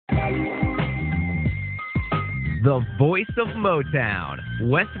The voice of Motown,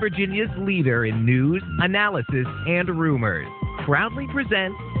 West Virginia's leader in news, analysis, and rumors, proudly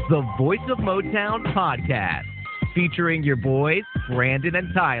presents the Voice of Motown podcast, featuring your boys, Brandon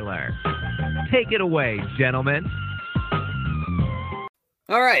and Tyler. Take it away, gentlemen.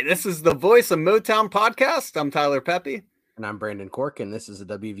 All right, this is the Voice of Motown podcast. I'm Tyler Pepe. And I'm Brandon Cork, and this is a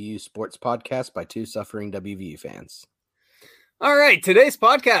WVU sports podcast by two suffering WVU fans. All right, today's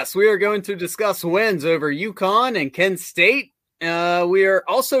podcast, we are going to discuss wins over UConn and Kent State. We are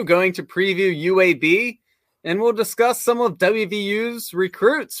also going to preview UAB, and we'll discuss some of WVU's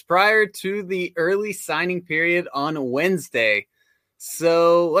recruits prior to the early signing period on Wednesday.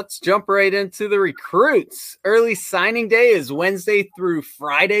 So let's jump right into the recruits. Early signing day is Wednesday through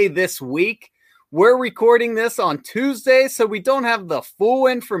Friday this week. We're recording this on Tuesday, so we don't have the full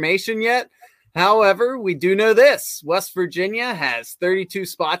information yet. However, we do know this. West Virginia has 32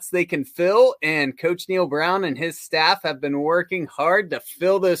 spots they can fill, and Coach Neil Brown and his staff have been working hard to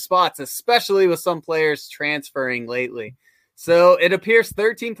fill those spots, especially with some players transferring lately. So it appears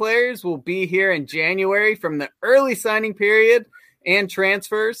 13 players will be here in January from the early signing period and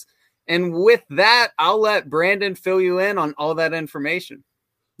transfers. And with that, I'll let Brandon fill you in on all that information.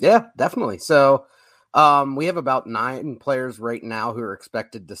 Yeah, definitely. So we have about 9 players right now who are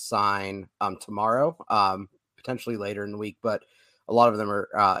expected to sign tomorrow, potentially later in the week, but a lot of them are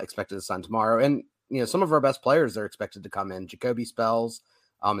expected to sign tomorrow. And, you know, some of our best players are expected to come in. Jacoby Spells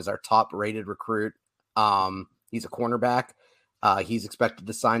is our top rated recruit. He's a cornerback. He's expected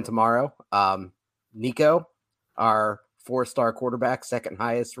to sign tomorrow. Nico, our 4-star quarterback, second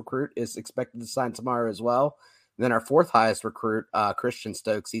highest recruit, is expected to sign tomorrow as well. And then our 4th highest recruit, Christian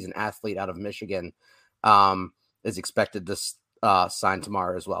Stokes, he's an athlete out of Michigan, is expected to sign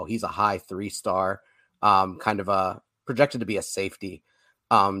tomorrow as well. He's a high 3-star, kind of projected to be a safety.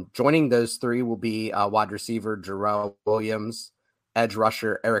 Joining those 3 will be wide receiver Jarrell Williams, edge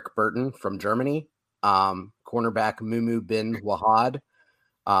rusher Eric Burton from Germany, cornerback Mumu bin Wahad,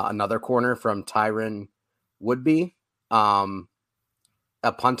 another corner from Tyron Woodby,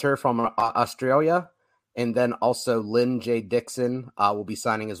 a punter from Australia, and then also Lynn J. Dixon will be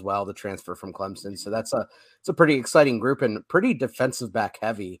signing as well, the transfer from Clemson. So it's a pretty exciting group and pretty defensive back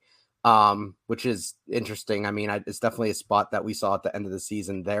heavy, which is interesting. I mean, it's definitely a spot that we saw at the end of the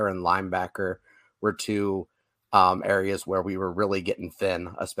season there, and linebacker were 2 areas where we were really getting thin,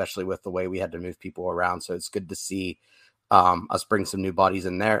 especially with the way we had to move people around. So it's good to see us bring some new bodies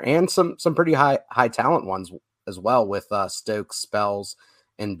in there, and some pretty high talent ones as well, with Stokes, Spells,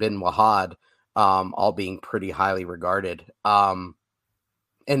 and bin Wahad. All being pretty highly regarded. And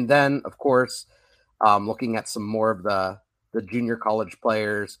then, of course, looking at some more of the junior college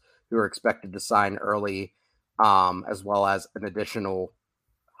players who are expected to sign early, as well as an additional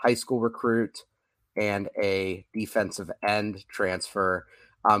high school recruit and a defensive end transfer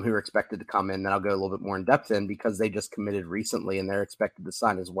who are expected to come in. Then I'll go a little bit more in depth in, because they just committed recently and they're expected to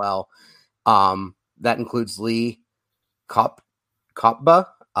sign as well. That includes Lee Kopba.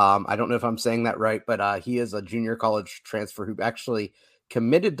 I don't know if I'm saying that right, but he is a junior college transfer who actually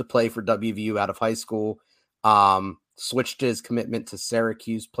committed to play for WVU out of high school, switched his commitment to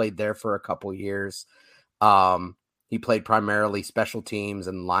Syracuse, played there for a couple years. He played primarily special teams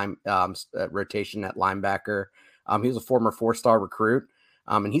and rotation at linebacker. He was a former 4-star recruit,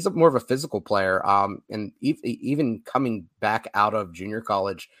 and he's more of a physical player. And even coming back out of junior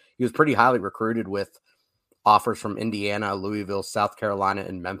college, he was pretty highly recruited with offers from Indiana, Louisville, South Carolina,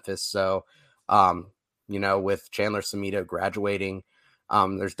 and Memphis. So, with Chandler Samito graduating,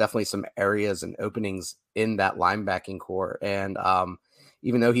 there's definitely some areas and openings in that linebacking core. And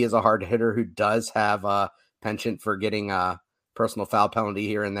even though he is a hard hitter who does have a penchant for getting a personal foul penalty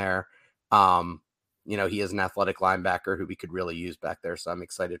here and there, he is an athletic linebacker who we could really use back there. So I'm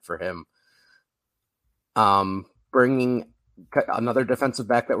excited for him. Bringing another defensive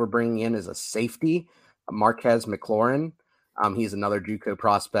back that we're bringing in is a safety, Marquez McLaurin. He's another JUCO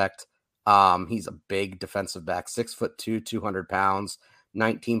prospect. He's a big defensive back, 6'2", 200 pounds,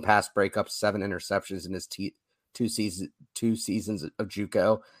 19 pass breakups, 7 interceptions in his 2 seasons of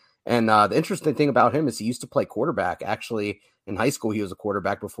JUCO. And the interesting thing about him is he used to play quarterback. Actually, in high school, he was a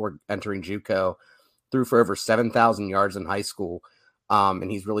quarterback before entering JUCO. Threw for over 7,000 yards in high school. And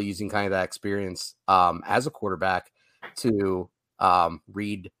he's really using kind of that experience as a quarterback to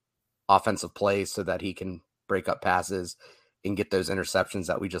read offensive plays so that he can break up passes and get those interceptions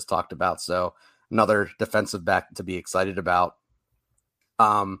that we just talked about. So another defensive back to be excited about.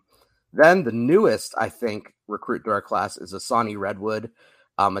 Then the newest, I think, recruit to our class is Asani Redwood,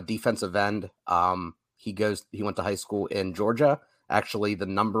 a defensive end. He went to high school in Georgia actually the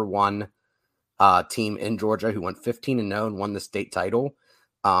number one team in Georgia who went 15-0 and won the state title.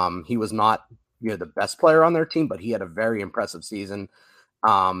 He was not, the best player on their team, but he had a very impressive season.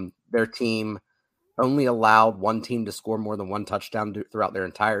 Their team only allowed one team to score more than one touchdown throughout their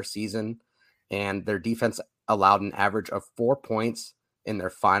entire season, and their defense allowed an average of 4 points in their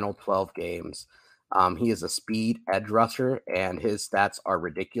final 12 games. He is a speed edge rusher, and his stats are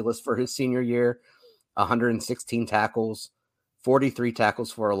ridiculous for his senior year. 116 tackles, 43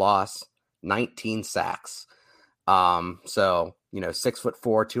 tackles for a loss, 19 sacks. So, 6'4",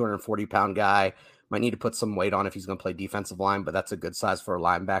 240-pound guy. Might need to put some weight on if he's going to play defensive line, but that's a good size for a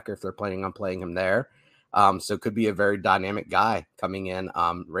linebacker if they're planning on playing him there. So could be a very dynamic guy coming in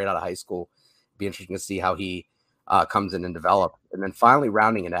right out of high school. Be interesting to see how he comes in and develop. And then finally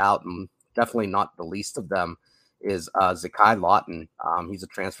rounding it out, and definitely not the least of them, is Zakai Lawton. He's a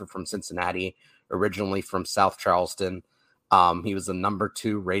transfer from Cincinnati, originally from South Charleston. He was the number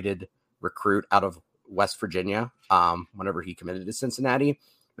 2 rated recruit out of West Virginia whenever he committed to Cincinnati.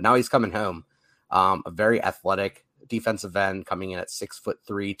 But now he's coming home. A very athletic defensive end coming in at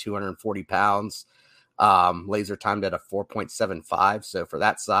 6'3", 240 pounds. Laser timed at a 4.75. So for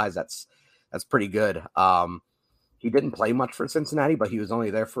that size, that's pretty good. He didn't play much for Cincinnati, but he was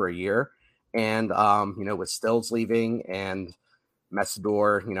only there for a year. And, with Stills leaving and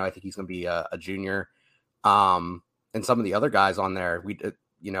Messidor, I think he's going to be a junior. And some of the other guys on there,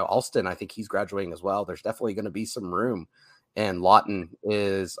 Alston, I think he's graduating as well. There's definitely going to be some room. And Lawton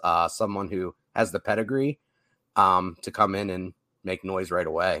is someone who has the pedigree to come in and make noise right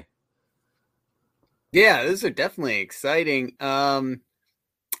away. Yeah, those are definitely exciting.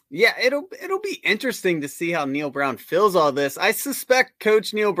 Yeah, it'll be interesting to see how Neal Brown fills all this. I suspect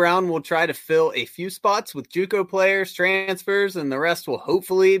Coach Neal Brown will try to fill a few spots with JUCO players, transfers, and the rest will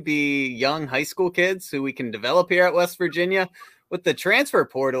hopefully be young high school kids who we can develop here at West Virginia. With the transfer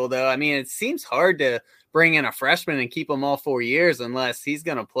portal, though, I mean, it seems hard to bring in a freshman and keep him all 4 years unless he's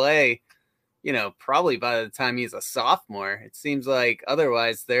going to play, probably by the time he's a sophomore. It seems like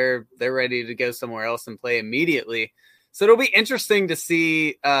otherwise they're ready to go somewhere else and play immediately. So it'll be interesting to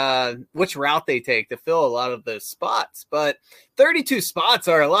see which route they take to fill a lot of those spots. But 32 spots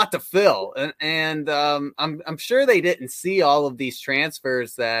are a lot to fill. And I'm sure they didn't see all of these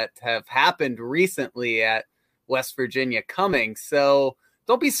transfers that have happened recently at West Virginia coming. So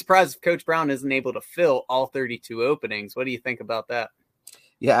don't be surprised if Coach Brown isn't able to fill all 32 openings. What do you think about that?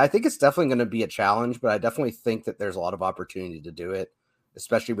 Yeah, I think it's definitely going to be a challenge, but I definitely think that there's a lot of opportunity to do it,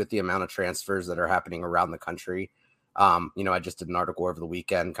 especially with the amount of transfers that are happening around the country. I just did an article over the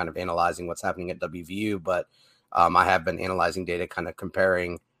weekend kind of analyzing what's happening at WVU, but I have been analyzing data kind of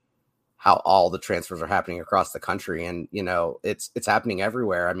comparing how all the transfers are happening across the country. And, it's happening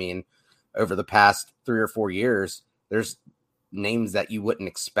everywhere. I mean, over the past 3 or 4 years, there's names that you wouldn't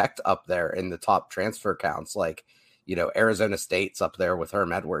expect up there in the top transfer counts. Like, Arizona State's up there with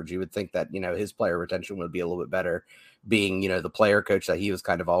Herm Edwards. You would think that, his player retention would be a little bit better being, the player coach that he was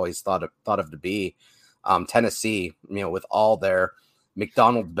kind of always thought of to be. Tennessee, with all their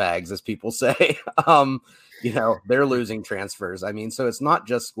McDonald's bags, as people say, they're losing transfers. I mean, so it's not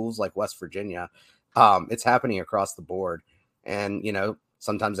just schools like West Virginia. It's happening across the board. And,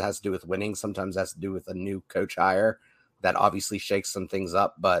 sometimes it has to do with winning. Sometimes it has to do with a new coach hire that obviously shakes some things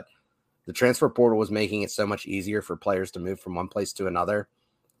up. But the transfer portal was making it so much easier for players to move from one place to another.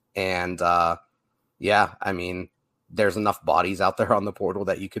 And, there's enough bodies out there on the portal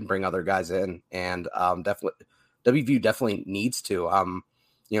that you can bring other guys in. And definitely, WVU definitely needs to.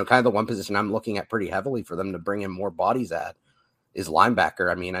 Kind of the one position I'm looking at pretty heavily for them to bring in more bodies at is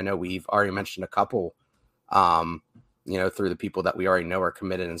linebacker. I mean, I know we've already mentioned a couple, through the people that we already know are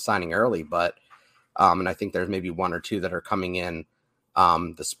committed and signing early. But and I think there's maybe 1 or 2 that are coming in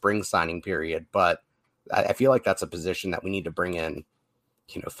the spring signing period. But I feel like that's a position that we need to bring in,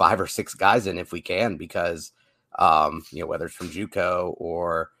 5 or 6 guys in if we can, because whether it's from JUCO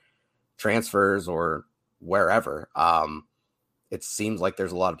or transfers or wherever, it seems like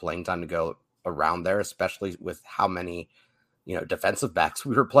there's a lot of playing time to go around there, especially with how many, defensive backs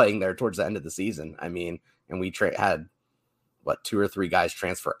we were playing there towards the end of the season. I mean, and we had 2 or 3 guys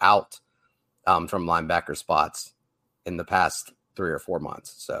transfer out from linebacker spots in the past 3 or 4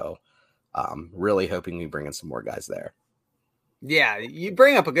 months. So really hoping we bring in some more guys there. Yeah, you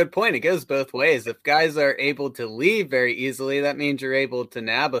bring up a good point. It goes both ways. If guys are able to leave very easily, that means you're able to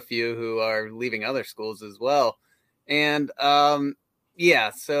nab a few who are leaving other schools as well. And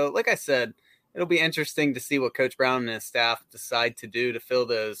so like I said, it'll be interesting to see what Coach Brown and his staff decide to do to fill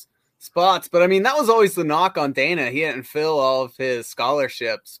those spots. But I mean, that was always the knock on Dana. He didn't fill all of his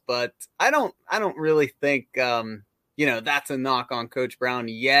scholarships, but I don't really think, that's a knock on Coach Brown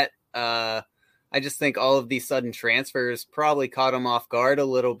yet. I just think all of these sudden transfers probably caught him off guard a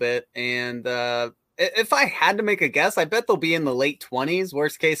little bit. And if I had to make a guess, I bet they'll be in the late 20s,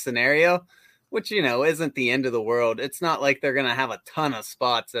 worst case scenario, which, isn't the end of the world. It's not like they're going to have a ton of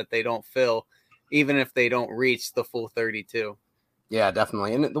spots that they don't fill, even if they don't reach the full 32. Yeah,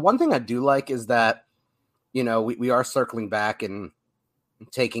 definitely. And the one thing I do like is that, we are circling back and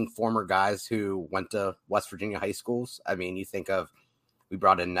taking former guys who went to West Virginia high schools. I mean, you think of, we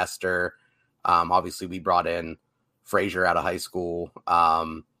brought in Nestor. Obviously, we brought in Frazier out of high school.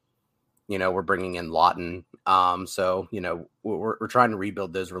 We're bringing in Lawton. So, we're trying to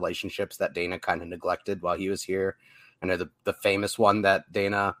rebuild those relationships that Dana kind of neglected while he was here. I know the famous one that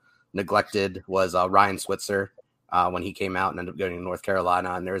Dana neglected was Ryan Switzer when he came out and ended up going to North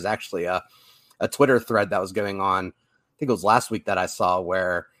Carolina. And there was actually a Twitter thread that was going on, I think it was last week that I saw,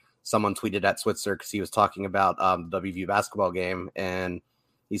 where someone tweeted at Switzer because he was talking about the WVU basketball game. And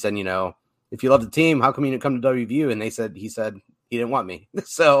he said, if you love the team, how come you didn't come to WVU? And he said he didn't want me.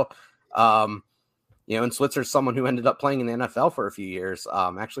 So, and Switzer's someone who ended up playing in the NFL for a few years,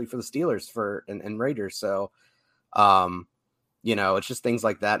 actually for the Steelers and Raiders. So, it's just things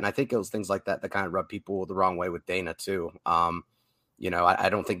like that. And I think it was things like that kind of rubbed people the wrong way with Dana too. I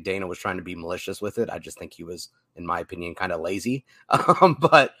don't think Dana was trying to be malicious with it. I just think he was, in my opinion, kind of lazy.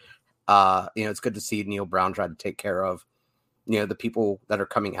 But it's good to see Neal Brown try to take care of, the people that are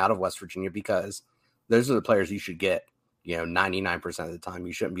coming out of West Virginia, because those are the players you should get, 99% of the time.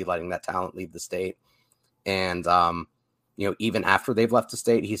 You shouldn't be letting that talent leave the state. And, even after they've left the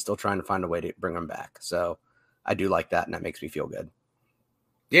state, he's still trying to find a way to bring them back. So I do like that. And that makes me feel good.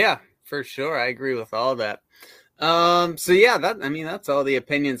 Yeah, for sure. I agree with all that. That's all the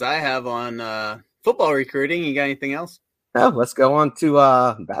opinions I have on football recruiting. You got anything else? No, let's go on to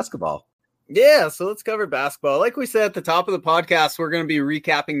basketball. Yeah, so let's cover basketball. Like we said at the top of the podcast, we're going to be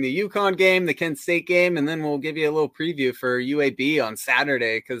recapping the UConn game, the Kent State game, and then we'll give you a little preview for UAB on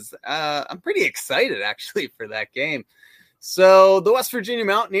Saturday, because I'm pretty excited, actually, for that game. So the West Virginia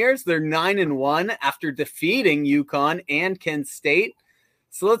Mountaineers, they're 9-1 after defeating UConn and Kent State.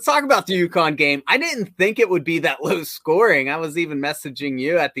 So let's talk about the UConn game. I didn't think it would be that low scoring. I was even messaging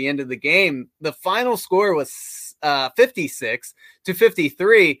you at the end of the game. The final score was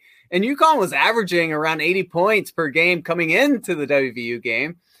 56-53. And UConn was averaging around 80 points per game coming into the WVU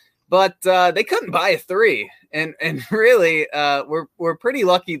game, but they couldn't buy a three. And really, we're pretty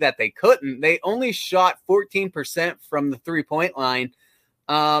lucky that they couldn't. They only shot 14% from the 3-point line,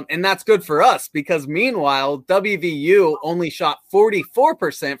 and that's good for us because meanwhile, WVU only shot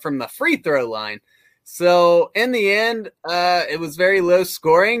 44% from the free throw line. So in the end, it was very low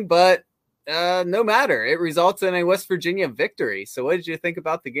scoring, but no matter. It results in a West Virginia victory. So what did you think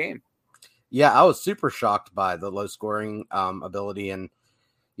about the game? Yeah, I was super shocked by the low scoring ability. And,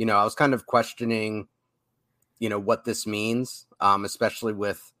 I was kind of questioning, what this means, especially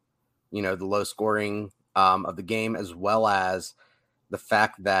with, the low scoring of the game, as well as the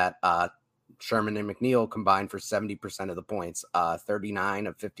fact that Sherman and McNeil combined for 70% of the points, 39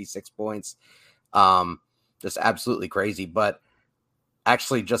 of 56 points. Just absolutely crazy. But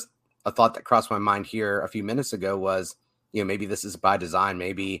actually just a thought that crossed my mind here a few minutes ago was, maybe this is by design.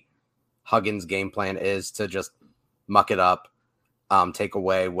 Maybe Huggins' game plan is to just muck it up, take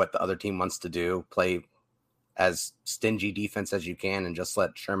away what the other team wants to do, play as stingy defense as you can, and just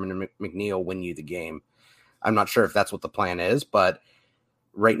let Sherman and McNeil win you the game. I'm not sure if that's what the plan is, but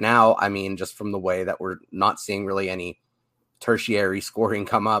right now, I mean, just from the way that we're not seeing really any tertiary scoring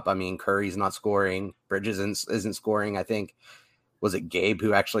come up. I mean, Curry's not scoring. Bridges isn't scoring. I think, was it Gabe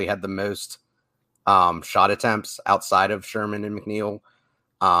who actually had the most shot attempts outside of Sherman and McNeil?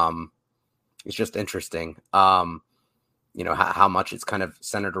 It's just interesting, how much it's kind of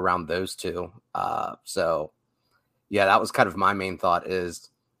centered around those two. So, yeah, that was kind of my main thought, is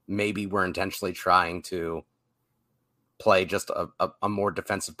maybe we're intentionally trying to play just a more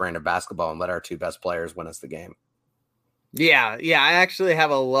defensive brand of basketball and let our two best players win us the game. Yeah. I actually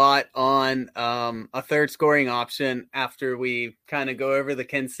have a lot on a third scoring option after we kind of go over the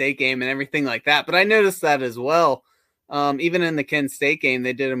Kent State game and everything like that. But I noticed that as well. Even in the Kent State game,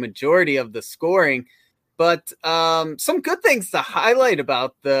 they did a majority of the scoring. But some good things to highlight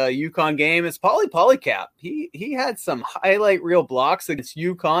about the UConn game is Pauly Polycap. He had some highlight reel blocks against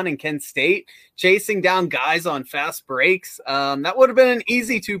UConn and Kent State, chasing down guys on fast breaks. That would have been an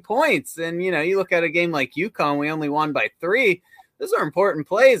easy 2 points. And, you look at a game like UConn, we only won by 3. Those are important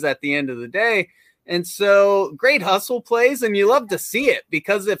plays at the end of the day. And so great hustle plays, and you love to see it,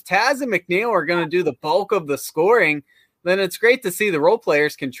 because if Taz and McNeil are going to do the bulk of the scoring, then it's great to see the role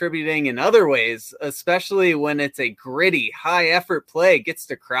players contributing in other ways, especially when it's a gritty, high-effort play, gets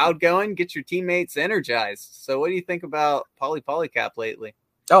the crowd going, gets your teammates energized. So what do you think about Pauly Paulicap lately?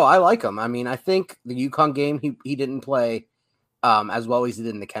 Oh, I like him. I mean, I think the UConn game, he didn't play as well as he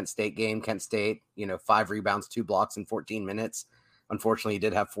did in the Kent State game. Kent State, 5 rebounds, 2 blocks in 14 minutes. Unfortunately, he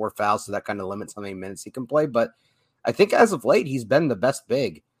did have 4 fouls, so that kind of limits how many minutes he can play. But I think as of late, he's been the best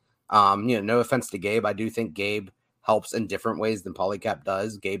big. No offense to Gabe. I do think Gabe helps in different ways than Paulicap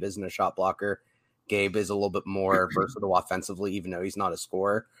does. Gabe isn't a shot blocker. Gabe is a little bit more versatile offensively, even though he's not a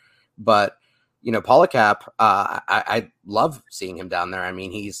scorer. But, Paulicap, I love seeing him down there. I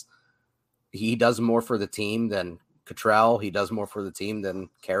mean, he does more for the team than Cottrell. He does more for the team than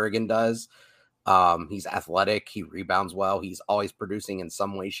Kerrigan does. He's athletic. He rebounds well. He's always producing in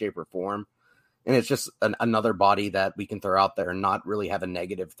some way, shape, or form. And it's just another body that we can throw out there and not really have a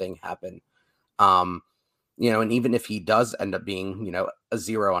negative thing happen. And even if he does end up being, a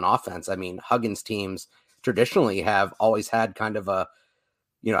 0 on offense, I mean, Huggins teams traditionally have always had kind of a,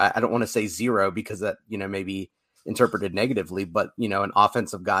 I don't want to say 0 because that, maybe interpreted negatively, but, an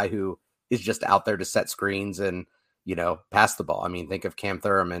offensive guy who is just out there to set screens and, pass the ball. I mean, think of Cam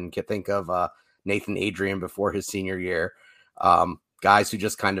Thurman, think of Nathan Adrian before his senior year, guys who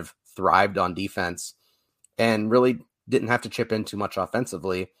just kind of thrived on defense and really didn't have to chip in too much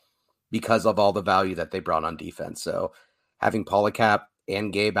offensively because of all the value that they brought on defense. So having Paulicap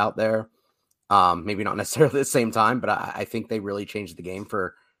and Gabe out there, maybe not necessarily at the same time, but I think they really changed the game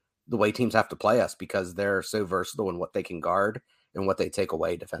for the way teams have to play us because they're so versatile in what they can guard and what they take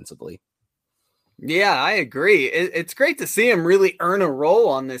away defensively. Yeah, I agree. It's great to see him really earn a role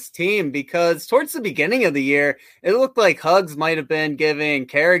on this team because towards the beginning of the year, it looked like Huggs might have been giving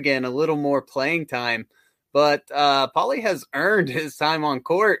Kerrigan a little more playing time. But Pauly has earned his time on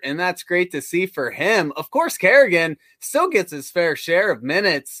court, and that's great to see for him. Of course, Kerrigan still gets his fair share of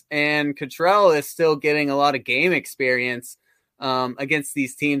minutes, and Cottrell is still getting a lot of game experience against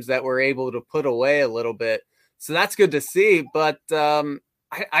these teams that were able to put away a little bit. So that's good to see. But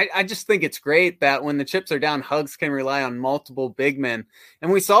I just think it's great that when the chips are down, Huggs can rely on multiple big men. And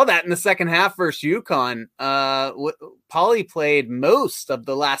we saw that in the second half versus UConn. Pauly played most of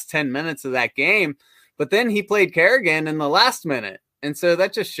the last 10 minutes of that game, but then he played Kerrigan in the last minute. And so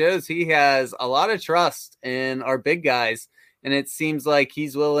that just shows he has a lot of trust in our big guys. And it seems like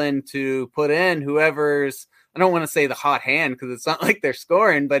he's willing to put in whoever's, I don't want to say the hot hand because it's not like they're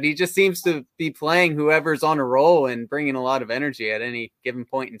scoring, but he just seems to be playing whoever's on a roll and bringing a lot of energy at any given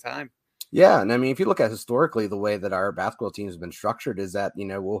point in time. Yeah. And I mean, if you look at historically, the way that our basketball team has been structured is that,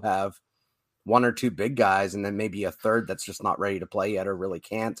 we'll have 1 or 2 big guys and then maybe a third that's just not ready to play yet or really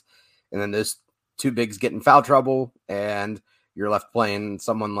can't. And then those 2 bigs get in foul trouble and you're left playing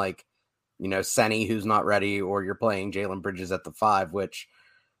someone like, Senny, who's not ready, or you're playing Jalen Bridges at the 5, which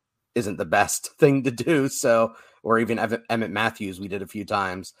isn't the best thing to do. So, or even Emmett Matthews, we did a few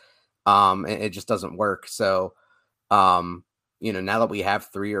times. And it just doesn't work. So, now that we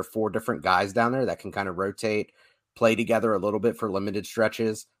have 3 or 4 different guys down there that can kind of rotate, play together a little bit for limited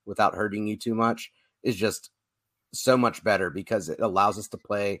stretches without hurting you too much is just so much better because it allows us to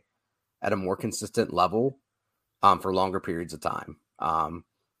play at a more consistent level for longer periods of time.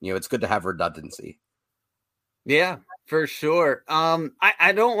 It's good to have redundancy. Yeah, for sure.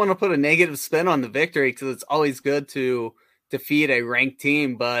 I don't want to put a negative spin on the victory because it's always good to defeat a ranked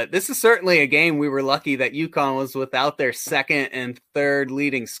team, but this is certainly a game we were lucky that UConn was without their second and third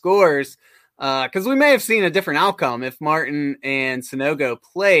leading scorers because we may have seen a different outcome if Martin and Sanogo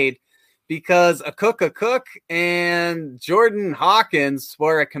played because a Cook and Jordan Hawkins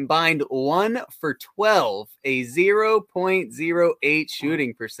were a combined 1 for 12, a 0.08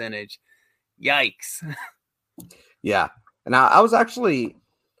 shooting percentage. Yikes. Yeah. And I was actually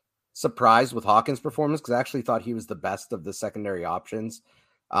surprised with Hawkins' performance because I actually thought he was the best of the secondary options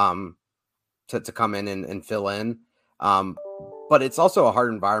to come in and fill in. But it's also a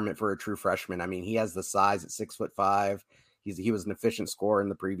hard environment for a true freshman. I mean, he has the size at 6'5". He was an efficient scorer in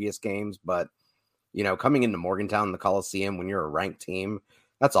the previous games, but coming into Morgantown, the Coliseum, when you're a ranked team,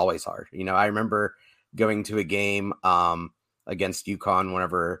 that's always hard. I remember going to a game against UConn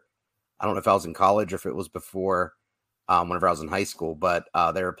whenever, I don't know if I was in college or if it was before, whenever I was in high school, but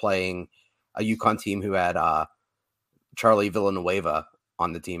they were playing a UConn team who had Charlie Villanueva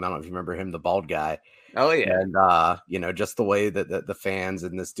on the team. I don't know if you remember him, the bald guy. Oh yeah. And, just the way that the fans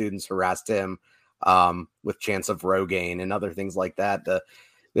and the students harassed him with chants of Rogaine and other things like that.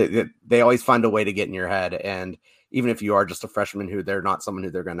 They always find a way to get in your head. And even if you are just a freshman who they're not someone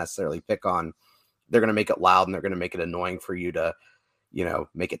who they're going to necessarily pick on, they're going to make it loud and they're going to make it annoying for you to,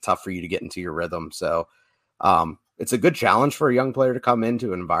 make it tough for you to get into your rhythm. So it's a good challenge for a young player to come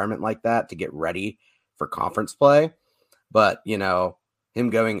into an environment like that to get ready for conference play. But, him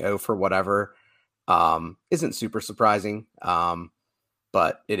going 0 for whatever isn't super surprising.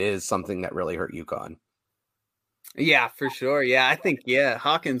 But it is something that really hurt UConn. Yeah, for sure. Yeah, I think,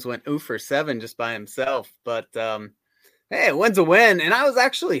 Hawkins went 0 for 7 just by himself. But, hey, a win's a win. And I was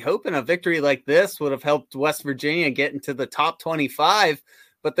actually hoping a victory like this would have helped West Virginia get into the top 25,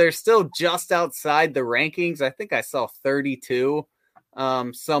 but they're still just outside the rankings. I think I saw 32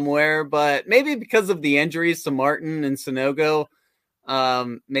 somewhere, but maybe because of the injuries to Martin and Sonogo,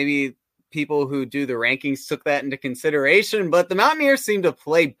 maybe people who do the rankings took that into consideration, but the Mountaineers seem to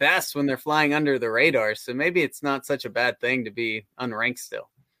play best when they're flying under the radar. So maybe it's not such a bad thing to be unranked still.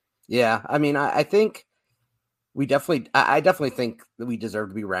 Yeah. I mean, I think I definitely think that we deserve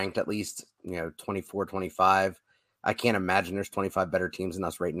to be ranked at least, 24, 25. I can't imagine there's 25 better teams than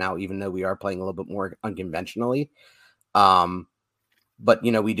us right now, even though we are playing a little bit more unconventionally. But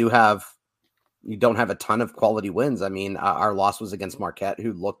we don't have a ton of quality wins. I mean, our loss was against Marquette,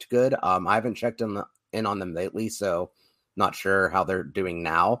 who looked good. I haven't checked in on them lately, so not sure how they're doing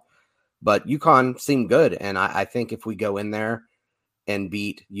now. But UConn seemed good, and I think if we go in there and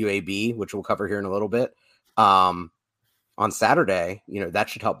beat UAB, which we'll cover here in a little bit, on Saturday, that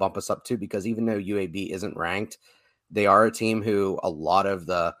should help bump us up too, because even though UAB isn't ranked, they are a team who a lot of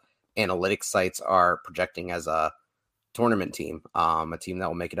the analytics sites are projecting as a tournament team, a team that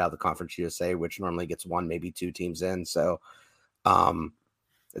will make it out of the Conference USA, which normally gets 1, maybe 2 teams in. So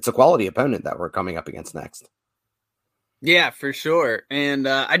it's a quality opponent that we're coming up against next. Yeah, for sure. And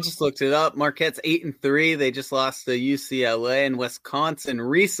I just looked it up. Marquette's 8-3. They just lost to UCLA and Wisconsin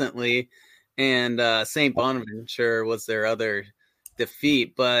recently. And St. Bonaventure was their other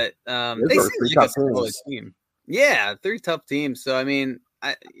defeat. But they seem like a solid team. Yeah, 3 tough teams. So, I mean,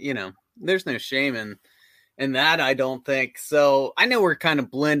 there's no shame in that, I don't think. So I know we're kind of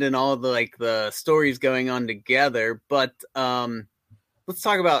blending all the stories going on together, but let's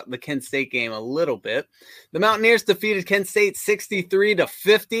talk about the Kent State game a little bit. The Mountaineers defeated Kent State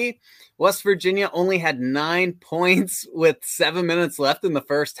 63-50. West Virginia only had 9 points with 7 minutes left in the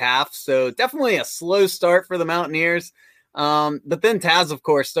first half. So definitely a slow start for the Mountaineers. But then Taz, of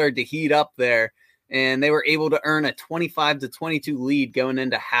course, started to heat up there, and they were able to earn a 25-22 lead going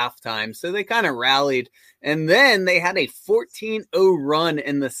into halftime. So they kind of rallied. And then they had a 14-0 run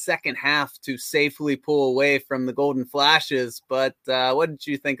in the second half to safely pull away from the Golden Flashes. But what did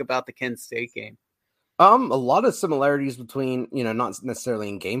you think about the Kent State game? A lot of similarities between, not necessarily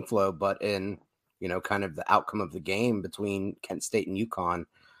in game flow, but in, kind of the outcome of the game between Kent State and UConn.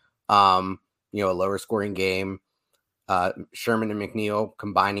 A lower scoring game. Sherman and McNeil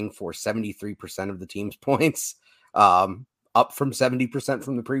combining for 73% of the team's points, up from 70%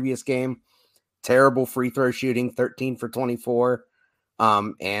 from the previous game. Terrible free throw shooting, 13 for 24.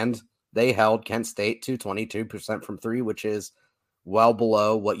 And they held Kent State to 22% from 3, which is well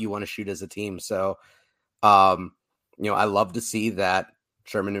below what you want to shoot as a team. So, I love to see that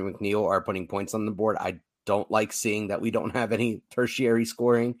Sherman and McNeil are putting points on the board. I don't like seeing that we don't have any tertiary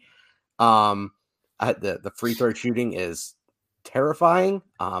scoring. The free throw shooting is terrifying.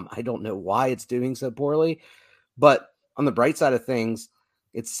 I don't know why it's doing so poorly, but on the bright side of things,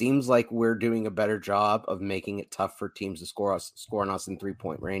 it seems like we're doing a better job of making it tough for teams to score on us in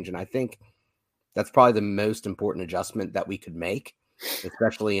 3-point range. And I think that's probably the most important adjustment that we could make,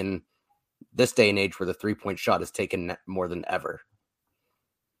 especially in this day and age where the 3-point shot is taken more than ever.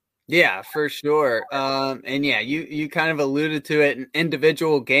 Yeah, for sure. And yeah, you kind of alluded to it in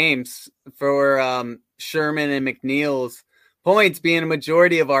individual games for Sherman and McNeil's points being a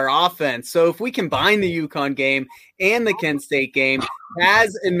majority of our offense. So if we combine the UConn game and the Kent State game, Taz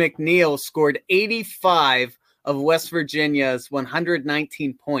and McNeil scored 85 of West Virginia's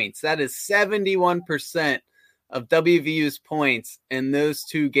 119 points. That is 71% of WVU's points in those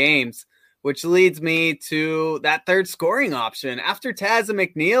 2 games, which leads me to that third scoring option. After Taz and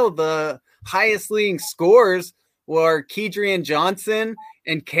McNeil, the highest leading scorers were Kedrian Johnson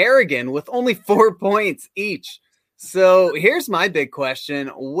and Kerrigan with only 4 points each. So here's my big question.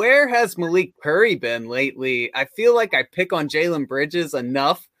 Where has Malik Curry been lately? I feel like I pick on Jalen Bridges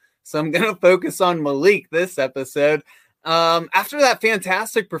enough, so I'm going to focus on Malik this episode. After that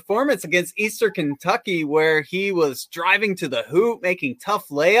fantastic performance against Eastern Kentucky, where he was driving to the hoop, making tough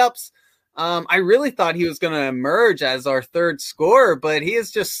layups, I really thought he was going to emerge as our third scorer, but he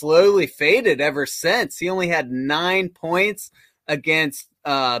has just slowly faded ever since. He only had 9 points against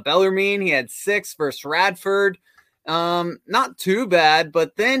Bellarmine. He had 6 versus Radford. Not too bad,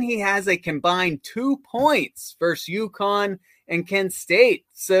 but then he has a combined 2 points versus UConn and Kent State.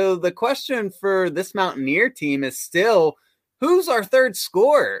 So the question for this Mountaineer team is still, who's our third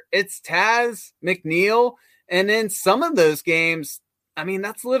scorer? It's Taz, McNeil, and in some of those games, I mean,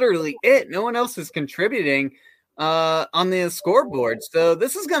 that's literally it. No one else is contributing on the scoreboard. So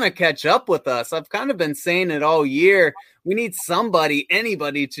this is going to catch up with us. I've kind of been saying it all year. We need somebody,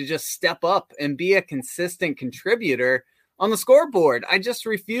 anybody to just step up and be a consistent contributor on the scoreboard. I just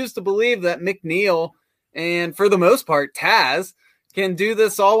refuse to believe that McNeil and, for the most part, Taz can do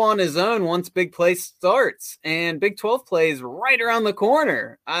this all on his own once Big Play starts. And Big 12 play is right around the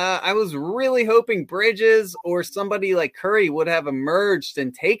corner. I was really hoping Bridges or somebody like Curry would have emerged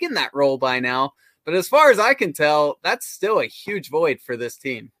and taken that role by now. But as far as I can tell, that's still a huge void for this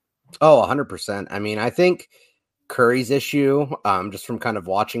team. Oh, 100%. I mean, I think Curry's issue, just from kind of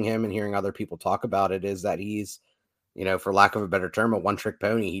watching him and hearing other people talk about it, is that he's, for lack of a better term, a one-trick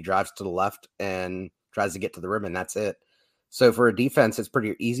pony. He drives to the left and tries to get to the rim, and that's it. So for a defense, it's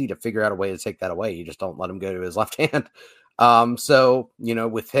pretty easy to figure out a way to take that away. You just don't let him go to his left hand. So,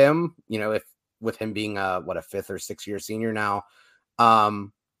 with him, with him being a 5th or 6th year senior now,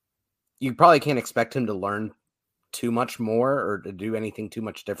 you probably can't expect him to learn too much more or to do anything too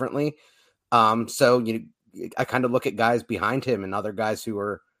much differently. So I kind of look at guys behind him and other guys who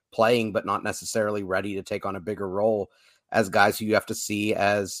are playing but not necessarily ready to take on a bigger role as guys who you have to see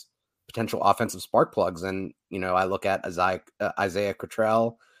as potential offensive spark plugs. And, I look at Isaiah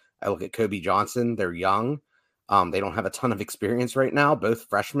Cottrell. I look at Kobe Johnson. They're young. They don't have a ton of experience right now, both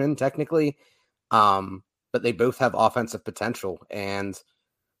freshmen technically, but they both have offensive potential. And,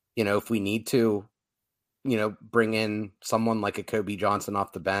 if we need to, bring in someone like a Kobe Johnson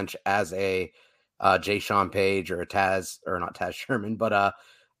off the bench as a Jay-Sean Page or a Taz, or not Taz Sherman, but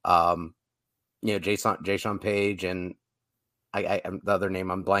Jay-Sean Page, and I the other name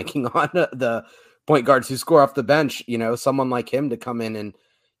I'm blanking on, the point guards who score off the bench, someone like him to come in and,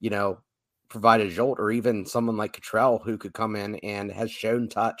 provide a jolt, or even someone like Cottrell who could come in and has shown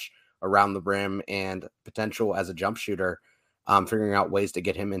touch around the rim and potential as a jump shooter. Figuring out ways to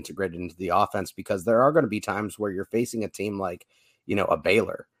get him integrated into the offense, because there are going to be times where you're facing a team like, a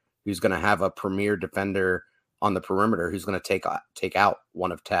Baylor, who's going to have a premier defender on the perimeter, who's going to take out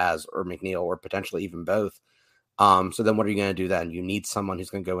one of Taz or McNeil, or potentially even both. So then what are you going to do then? You need someone who's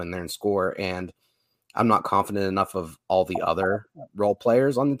going to go in there and score. And I'm not confident enough of all the other role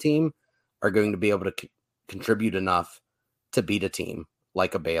players on the team are going to be able to contribute enough to beat a team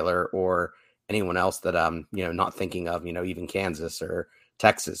like a Baylor or anyone else that I'm, not thinking of, even Kansas or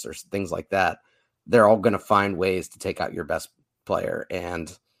Texas or things like that. They're all going to find ways to take out your best player.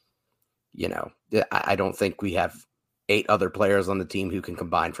 And, I don't think we have 8 other players on the team who can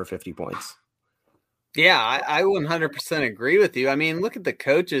combine for 50 points. Yeah, I 100% agree with you. I mean, look at the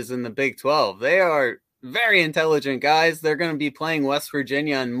coaches in the Big 12. They are very intelligent guys. They're going to be playing West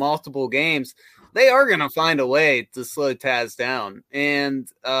Virginia in multiple games. They are going to find a way to slow Taz down. And,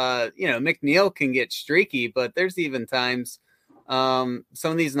 McNeil can get streaky, but there's even times some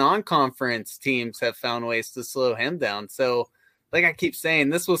of these non-conference teams have found ways to slow him down. So, like I keep saying,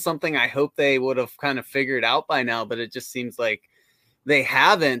 this was something I hope they would have kind of figured out by now, but it just seems like they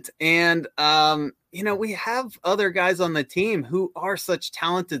haven't. And, we have other guys on the team who are such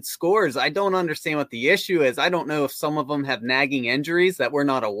talented scorers. I don't understand what the issue is. I don't know if some of them have nagging injuries that we're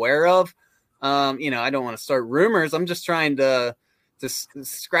not aware of. I don't want to start rumors. I'm just trying to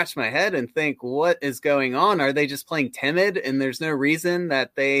scratch my head and think, what is going on? Are they just playing timid and there's no reason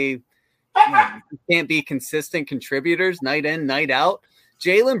that they can't be consistent contributors night in, night out?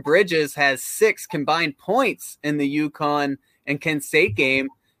 Jalen Bridges has 6 combined points in the UConn and Kent State game.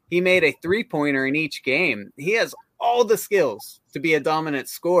 He made a 3-pointer in each game. He has all the skills to be a dominant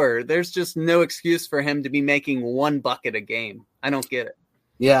scorer. There's just no excuse for him to be making 1 bucket a game. I don't get it.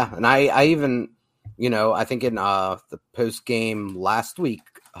 Yeah, and I even, I think in the post game last week,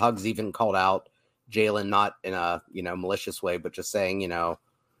 Hugs even called out Jalen, not in a malicious way, but just saying,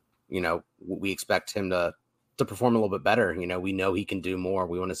 we expect him to perform a little bit better. We know he can do more.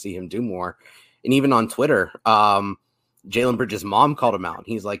 We want to see him do more. And even on Twitter, Jalen Bridges' mom called him out.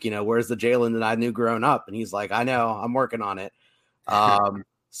 He's like, where's the Jalen that I knew growing up? And he's like, I know, I'm working on it.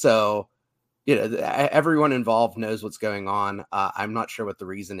 So. Everyone involved knows what's going on. I'm not sure what the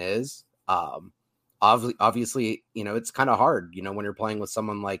reason is. Obviously, it's kind of hard, when you're playing with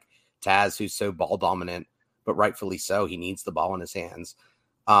someone like Taz, who's so ball dominant, but rightfully so. He needs the ball in his hands.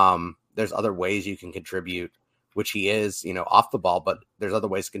 There's other ways you can contribute, which he is, off the ball, but there's other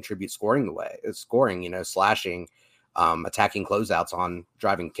ways to contribute scoring, slashing, attacking closeouts on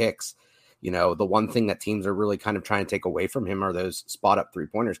driving kicks. The one thing that teams are really kind of trying to take away from him are those spot up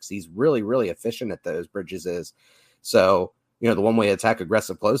 3-pointers, because he's really, really efficient at those. Bridges is. So, the one way to attack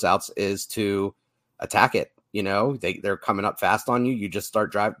aggressive closeouts is to attack it. They're coming up fast on you. You just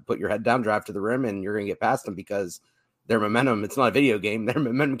start put your head down, drive to the rim, and you're going to get past them because their momentum, it's not a video game. Their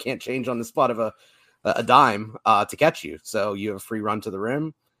momentum can't change on the spot of a dime to catch you. So you have a free run to the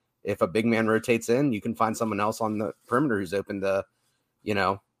rim. If a big man rotates in, you can find someone else on the perimeter who's open to,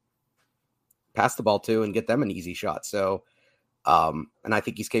 pass the ball to and get them an easy shot. So, and I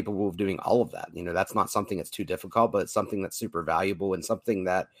think he's capable of doing all of that. That's not something that's too difficult, but it's something that's super valuable and something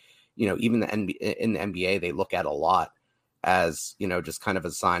that, even in the NBA, they look at a lot as, just kind of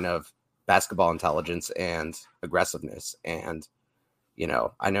a sign of basketball intelligence and aggressiveness. And,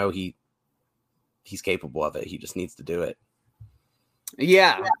 I know he's capable of it. He just needs to do it.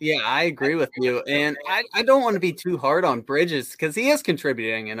 Yeah, I agree with you. And I don't want to be too hard on Bridges because he is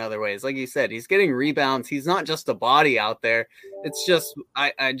contributing in other ways. Like you said, he's getting rebounds. He's not just a body out there. It's just,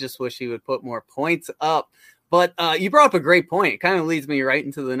 I just wish he would put more points up. But you brought up a great point. It kind of leads me right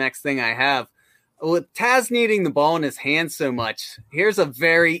into the next thing I have. With Taz needing the ball in his hands so much, here's a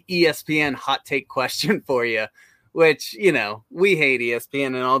very ESPN hot take question for you, which, we hate ESPN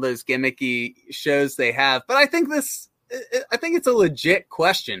and all those gimmicky shows they have. But I think it's a legit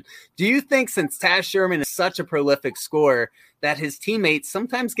question. Do you think, since Taz Sherman is such a prolific scorer, that his teammates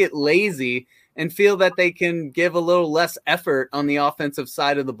sometimes get lazy and feel that they can give a little less effort on the offensive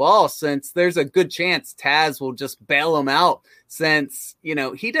side of the ball, since there's a good chance Taz will just bail him out, since,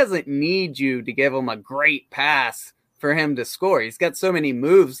 he doesn't need you to give him a great pass for him to score. He's got so many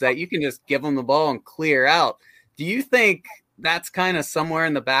moves that you can just give him the ball and clear out. Do you think that's kind of somewhere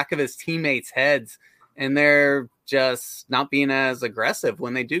in the back of his teammates' heads and they're just not being as aggressive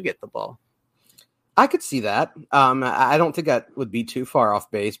when they do get the ball? I could see that. I don't think that would be too far off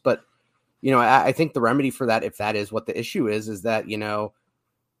base, but I think the remedy for that, if that is what the issue is that,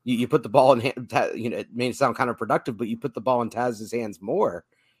 you put the ball in hand, it may sound kind of productive, but you put the ball in Taz's hands more.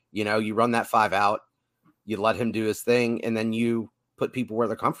 You run that 5 out, you let him do his thing, and then you put people where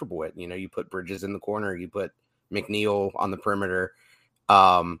they're comfortable with. You put Bridges in the corner, you put McNeil on the perimeter,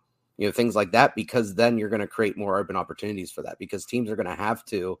 things like that, because then you're going to create more open opportunities for that, because teams are going to have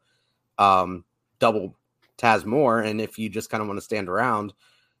to double Taz more. And if you just kind of want to stand around,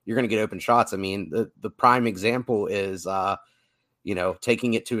 you're going to get open shots. I mean, the prime example is,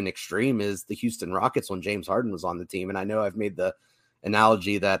 taking it to an extreme is the Houston Rockets when James Harden was on the team. And I know I've made the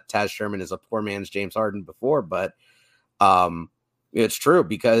analogy that Taz Sherman is a poor man's James Harden before, but it's true,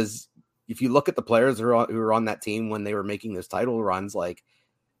 because if you look at the players who were on that team when they were making those title runs, like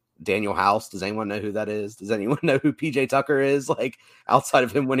Daniel House, does anyone know who that is? Does anyone know who PJ Tucker is? Like, outside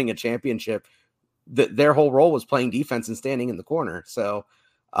of him winning a championship, their whole role was playing defense and standing in the corner. So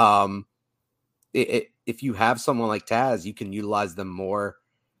if you have someone like Taz, you can utilize them more.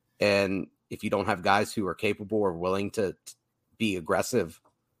 And if you don't have guys who are capable or willing to be aggressive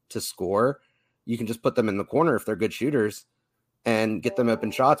to score, you can just put them in the corner if they're good shooters and get them open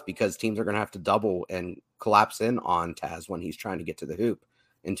shots, because teams are going to have to double and collapse in on Taz when he's trying to get to the hoop,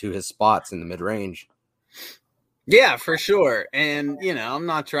 into his spots in the mid-range. Yeah, for sure. And, I'm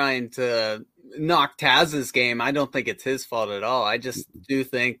not trying to knock Taz's game. I don't think it's his fault at all. I just do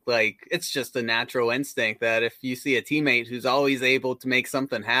think, it's just a natural instinct that if you see a teammate who's always able to make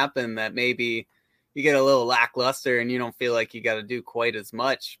something happen, that maybe you get a little lackluster and you don't feel like you got to do quite as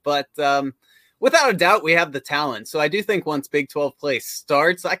much. But without a doubt, we have the talent. So I do think once Big 12 play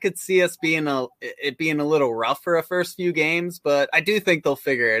starts, I could see us being a little rough for a first few games, but I do think they'll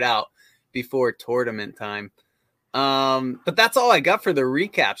figure it out before tournament time. But that's all I got for the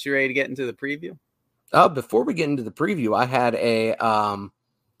recaps. You ready to get into the preview? Before we get into the preview, I had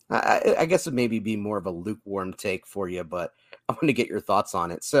I guess it maybe be more of a lukewarm take for you, but I want to get your thoughts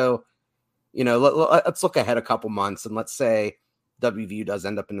on it. So, let's look ahead a couple months, and let's say WVU does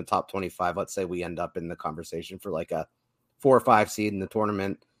end up in the top 25. Let's say we end up in the conversation for like a 4 or 5 seed in the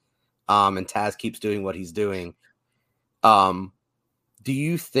tournament. And Taz keeps doing what he's doing. Do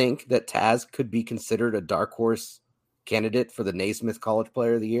you think that Taz could be considered a dark horse candidate for the Naismith College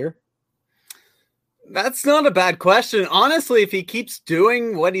Player of the Year? That's not a bad question. Honestly, if he keeps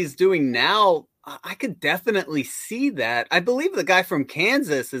doing what he's doing now, I could definitely see that. I believe the guy from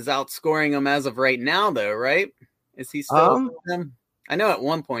Kansas is outscoring him as of right now, though, right? Is he still with him? I know at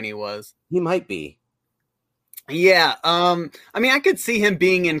one point he was. He might be. Yeah. I could see him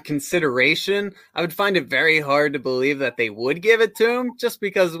being in consideration. I would find it very hard to believe that they would give it to him, just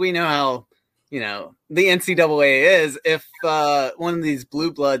because we know how, the NCAA is. If one of these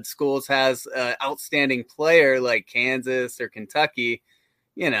blue blood schools has an outstanding player like Kansas or Kentucky,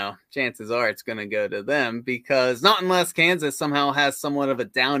 chances are it's going to go to them, because not unless Kansas somehow has somewhat of a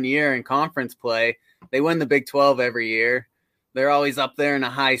down year in conference play. They win the Big 12 every year. They're always up there in a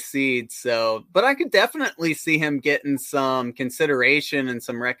high seed. So, but I could definitely see him getting some consideration and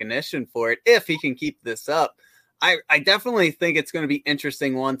some recognition for it if he can keep this up. I definitely think it's going to be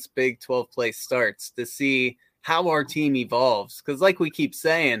interesting once Big 12 play starts to see how our team evolves. Because like we keep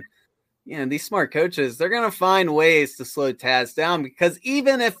saying, these smart coaches, they're going to find ways to slow Taz down, because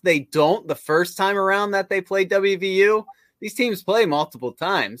even if they don't the first time around that they play WVU, these teams play multiple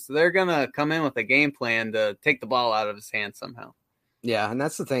times. So they're going to come in with a game plan to take the ball out of his hand somehow. Yeah, and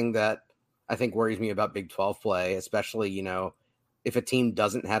that's the thing that I think worries me about Big 12 play, especially, if a team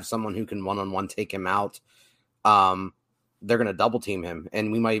doesn't have someone who can one-on-one take him out, they're going to double team him.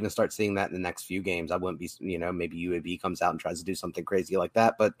 And we might even start seeing that in the next few games. I wouldn't be, maybe UAB comes out and tries to do something crazy like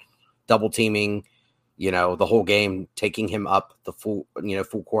that, but double teaming, the whole game, taking him up the full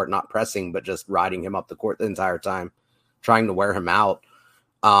court, not pressing, but just riding him up the court the entire time, trying to wear him out,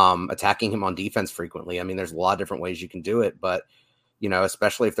 attacking him on defense frequently. I mean, there's a lot of different ways you can do it, but,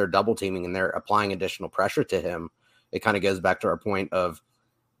 especially if they're double teaming and they're applying additional pressure to him, it kind of goes back to our point of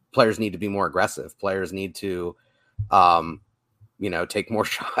players need to be more aggressive. Players need to, take more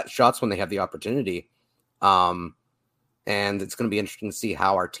shots when they have the opportunity. And it's going to be interesting to see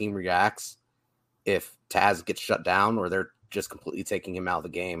how our team reacts if Taz gets shut down or they're just completely taking him out of the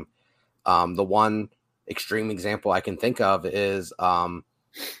game. The one extreme example I can think of is, what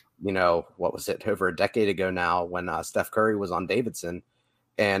was it, over a decade ago now, when Steph Curry was on Davidson,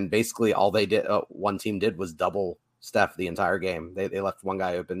 and basically all they did, one team did, was double Steph the entire game. They left one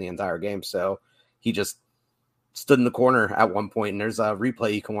guy open the entire game. So he just stood in the corner at one point, and there's a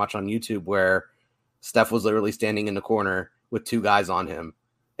replay you can watch on YouTube where Steph was literally standing in the corner with two guys on him,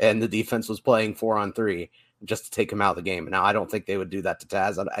 and the defense was playing 4-on-3 just to take him out of the game. Now, I don't think they would do that to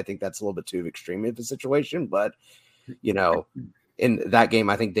Taz. I think that's a little bit too extreme of a situation, but in that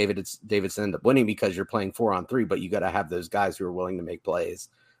game, I think Davidson ended up winning because you're playing 4-on-3, but you got to have those guys who are willing to make plays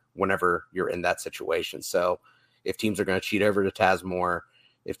whenever you're in that situation. So if teams are going to cheat over to Taz more,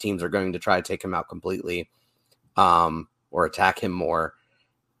 if teams are going to try to take him out completely, or attack him more,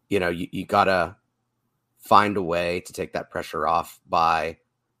 you got to find a way to take that pressure off by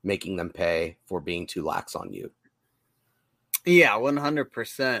making them pay for being too lax on you. Yeah,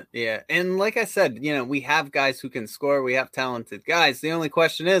 100%. Yeah. And like I said, we have guys who can score. We have talented guys. The only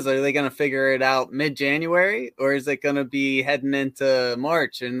question is, are they going to figure it out mid-January, or is it going to be heading into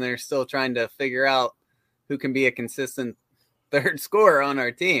March and they're still trying to figure out who can be a consistent third scorer on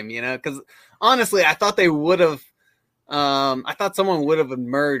our team? Because honestly, I thought they would have, I thought someone would have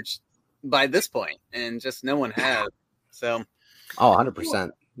emerged by this point, and just no one has. So, 100%.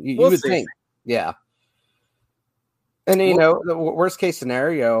 You would think, yeah. And the worst case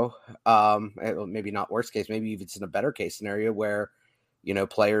scenario, maybe not worst case, maybe if it's in a better case scenario where,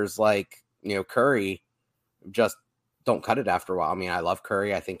 players like Curry just don't cut it after a while. I mean, I love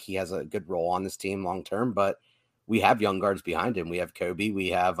Curry. I think he has a good role on this team long term, but we have young guards behind him. We have Kobe. We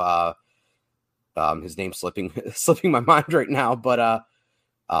have his name's slipping my mind right now, but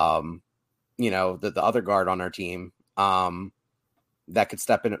the other guard on our team that could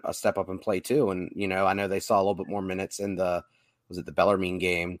step up and play too. And I know they saw a little bit more minutes in the Bellarmine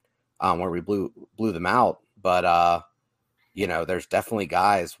game where we blew them out, but there's definitely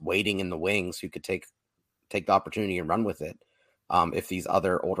guys waiting in the wings who could take the opportunity and run with it if these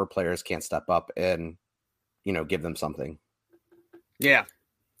other older players can't step up and give them something. Yeah,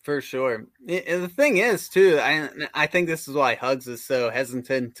 for sure. The thing is, too, I think this is why Hugs is so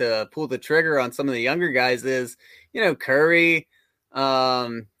hesitant to pull the trigger on some of the younger guys is, Curry,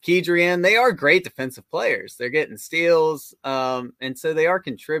 Kedrian, they are great defensive players. They're getting steals, and so they are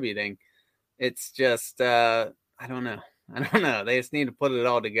contributing. It's just, I don't know. They just need to put it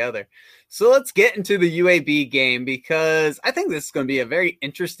all together. So let's get into the UAB game, because I think this is going to be a very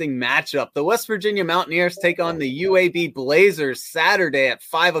interesting matchup. The West Virginia Mountaineers take on the UAB Blazers Saturday at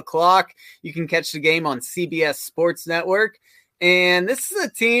 5:00. You can catch the game on CBS Sports Network. And this is a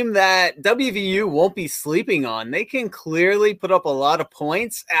team that WVU won't be sleeping on. They can clearly put up a lot of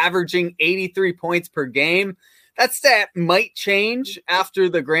points, averaging 83 points per game. That stat might change after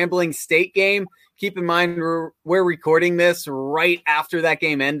the Grambling State game. Keep in mind, we're recording this right after that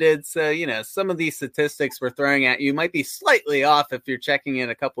game ended. So, some of these statistics we're throwing at you might be slightly off if you're checking in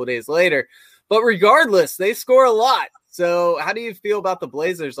a couple of days later. But regardless, they score a lot. So how do you feel about the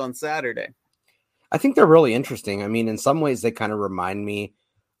Blazers on Saturday? I think they're really interesting. I mean, in some ways, they kind of remind me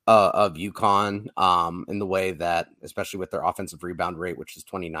of UConn in the way that, especially with their offensive rebound rate, which is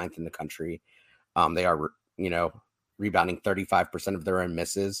 29th in the country, they are, rebounding 35% of their own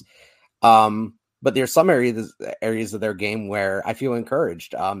misses. But there's some areas of their game where I feel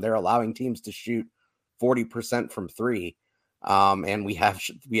encouraged. They're allowing teams to shoot 40% from three. And we have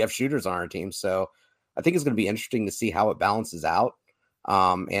shooters on our team. So I think it's going to be interesting to see how it balances out.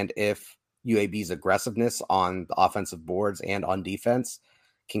 And if UAB's aggressiveness on the offensive boards and on defense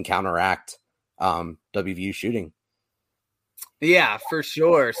can counteract WVU shooting. Yeah, for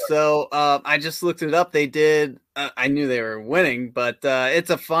sure. So I just looked it up. They did. I knew they were winning, but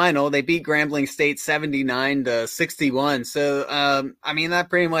it's a final. They beat Grambling State 79-61. So I mean, that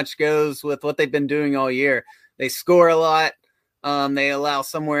pretty much goes with what they've been doing all year. They score a lot. They allow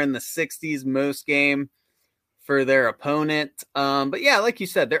somewhere in the 60s most game for their opponent. But yeah, like you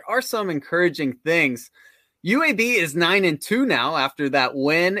said, there are some encouraging things. UAB is 9-2 now after that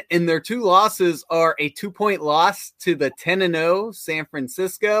win, and their two losses are a 2-point loss to the 10-0 San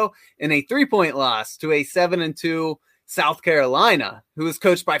Francisco and a 3-point loss to a 7-2 South Carolina, who is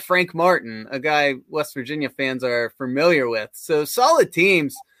coached by Frank Martin, a guy West Virginia fans are familiar with. So solid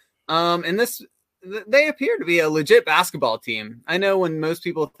teams. And they appear to be a legit basketball team. I know when most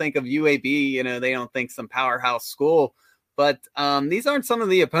people think of UAB, they don't think some powerhouse school, but these aren't some of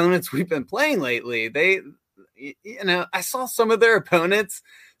the opponents we've been playing lately. I saw some of their opponents.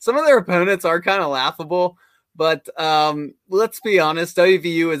 Some of their opponents are kind of laughable, but let's be honest,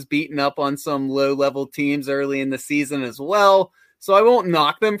 WVU has beaten up on some low-level teams early in the season as well, so I won't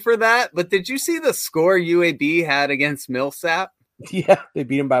knock them for that. But did you see the score UAB had against Millsap? Yeah, they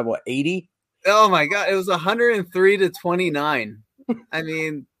beat them by, 80? Oh, my God. It was 103-29. I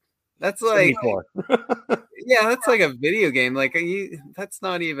mean, that's like yeah, that's like a video game. Like, that's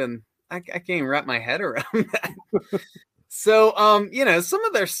not even – I can't even wrap my head around that. So, some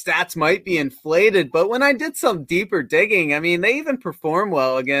of their stats might be inflated, but when I did some deeper digging, I mean, they even perform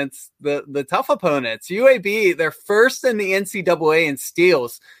well against the tough opponents. UAB, they're first in the NCAA in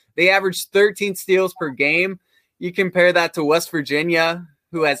steals. They average 13 steals per game. You compare that to West Virginia,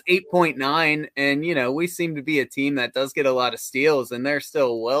 who has 8.9, and, we seem to be a team that does get a lot of steals, and they're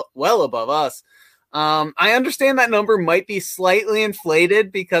still well above us. I understand that number might be slightly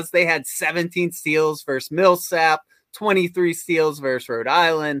inflated because they had 17 steals versus Millsap, 23 steals versus Rhode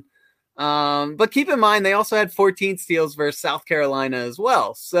Island. But keep in mind, they also had 14 steals versus South Carolina as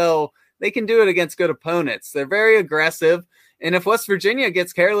well. So they can do it against good opponents. They're very aggressive. And if West Virginia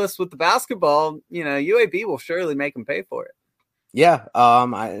gets careless with the basketball, UAB will surely make them pay for it. Yeah.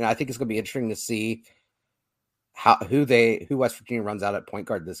 I think it's going to be interesting to see who West Virginia runs out at point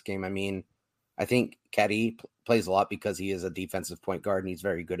guard this game. I mean, I think Caddy plays a lot because he is a defensive point guard and he's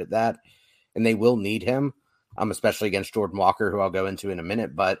very good at that. And they will need him, especially against Jordan Walker, who I'll go into in a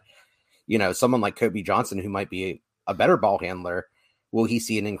minute. But, someone like Kobe Johnson, who might be a better ball handler, will he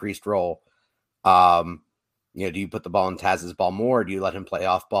see an increased role? Do you put the ball in Taz's ball more? Or do you let him play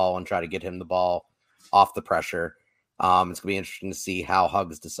off ball and try to get him the ball off the pressure? It's going to be interesting to see how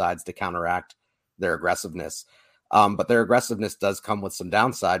Hugs decides to counteract their aggressiveness. But their aggressiveness does come with some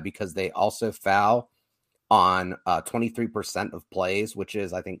downside because they also foul on 23% of plays, which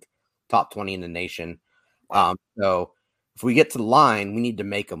is, I think, top 20 in the nation. So if we get to the line, we need to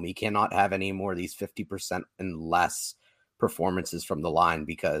make them. We cannot have any more of these 50% and less performances from the line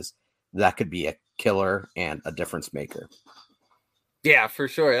because that could be a killer and a difference maker. Yeah, for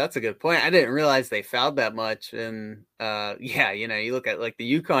sure. That's a good point. I didn't realize they fouled that much. And you look at like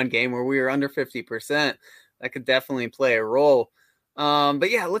the UConn game where we were under 50%. That could definitely play a role. But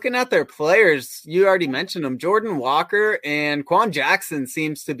yeah, looking at their players, you already mentioned them. Jordan Walker and Quan Jackson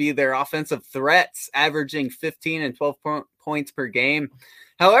seems to be their offensive threats, averaging 15 and 12 points per game.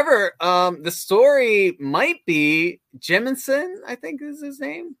 However, the story might be Jemison, I think is his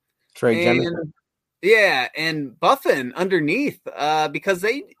name. Trey Jemison. Yeah, and Buffin underneath because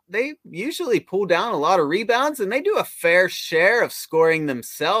they usually pull down a lot of rebounds and they do a fair share of scoring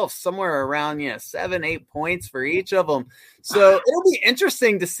themselves, somewhere around 7-8 points for each of them. So it'll be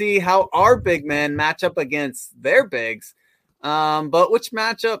interesting to see how our big men match up against their bigs. But which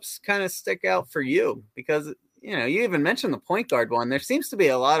matchups kind of stick out for you? Because you even mentioned the point guard one. There seems to be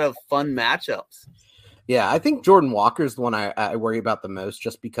a lot of fun matchups. Yeah, I think Jordan Walker is the one I worry about the most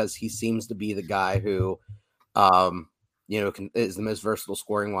just because he seems to be the guy who, is the most versatile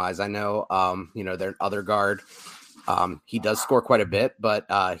scoring wise. I know, their other guard, he does score quite a bit,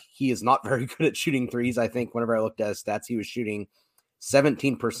 but he is not very good at shooting threes. I think whenever I looked at his stats, he was shooting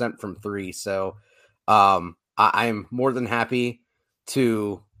 17% from three. So I'm more than happy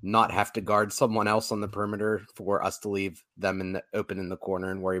to not have to guard someone else on the perimeter for us to leave them open in the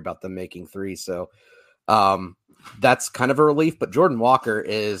corner and worry about them making threes. So That's kind of a relief. But Jordan Walker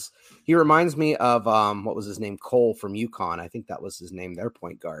he reminds me of what was his name, Cole from UConn. I think that was his name, their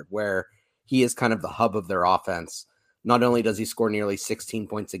point guard, where he is kind of the hub of their offense. Not only does he score nearly 16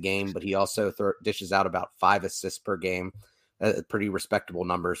 points a game, but he also dishes out about 5 assists per game, pretty respectable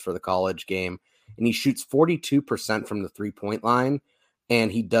numbers for the college game. And he shoots 42% from the 3-point line,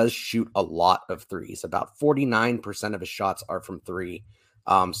 and he does shoot a lot of threes. About 49% of his shots are from 3.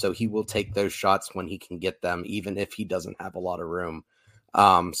 So he will take those shots when he can get them, even if he doesn't have a lot of room.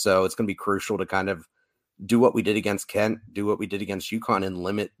 So it's going to be crucial to kind of do what we did against Kent, do what we did against UConn, and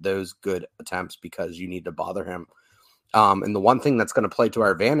limit those good attempts because you need to bother him. And the one thing that's going to play to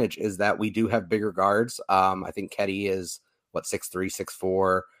our advantage is that we do have bigger guards. I think Ketty is 6'3",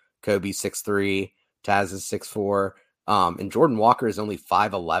 6'4", Kobe 6'3", Taz is 6'4", and Jordan Walker is only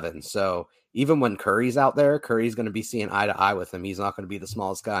 5'11". So even when Curry's out there, Curry's going to be seeing eye to eye with him. He's not going to be the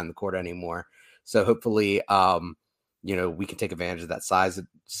smallest guy in the court anymore. So hopefully, we can take advantage of that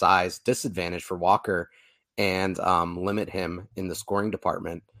size disadvantage for Walker and limit him in the scoring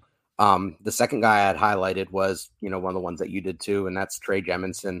department. The second guy I had highlighted was, one of the ones that you did too, and that's Trey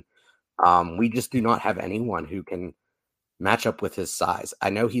Jemison. We just do not have anyone who can match up with his size. I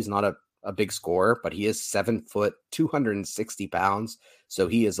know he's not a big scorer, but he is 7 foot, 260 pounds. So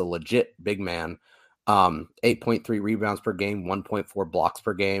he is a legit big man. 8.3 rebounds per game, 1.4 blocks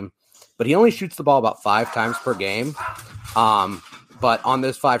per game, but he only shoots the ball about 5 times per game. But on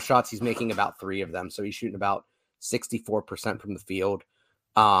those 5 shots, he's making about 3 of them. So he's shooting about 64% from the field.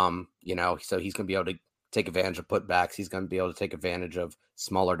 So he's going to be able to take advantage of putbacks. He's going to be able to take advantage of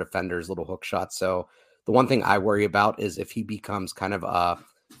smaller defenders, little hook shots. So the one thing I worry about is if he becomes kind of a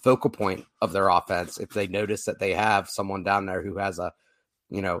focal point of their offense, if they notice that they have someone down there who has a,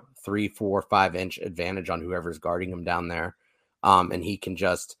 3, 4, 5 inch advantage on whoever's guarding him down there. And he can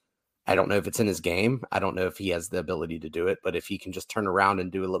just, I don't know if it's in his game. I don't know if he has the ability to do it, but if he can just turn around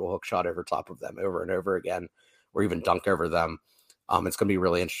and do a little hook shot over top of them over and over again, or even dunk over them, it's going to be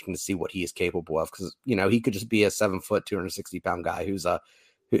really interesting to see what he is capable of. Because, he could just be a 7 foot, 260 pound guy who's a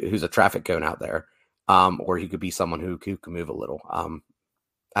traffic cone out there. Or he could be someone who can move a little.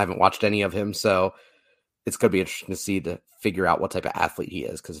 I haven't watched any of him, so it's going to be interesting to figure out what type of athlete he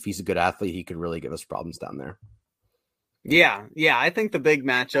is. Because if he's a good athlete, he could really give us problems down there. Yeah. I think the big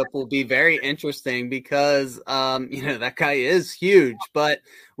matchup will be very interesting because, that guy is huge. But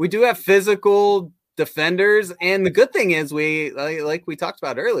we do have physical defenders, and the good thing is we like we talked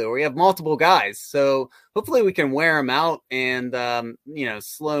about earlier, we have multiple guys, so hopefully we can wear them out and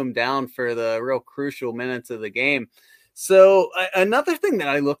slow them down for the real crucial minutes of the game. So another thing that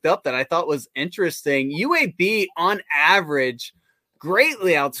I looked up that I thought was interesting, UAB on average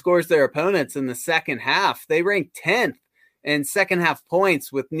greatly outscores their opponents in the second half. They rank 10th in second half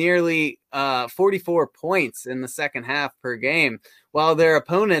points with nearly 44 points in the second half per game, while their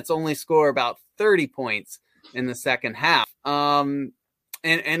opponents only score about 30 points in the second half. And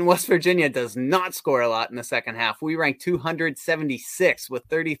West Virginia does not score a lot in the second half. We rank 276 with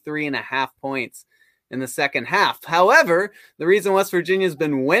 33.5 points in the second half. However, the reason West Virginia has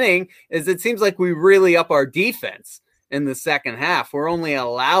been winning is it seems like we really up our defense in the second half. We're only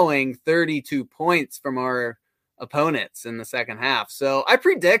allowing 32 points from our opponents in the second half. So I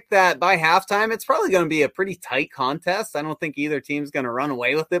predict that by halftime, it's probably going to be a pretty tight contest. I don't think either team's going to run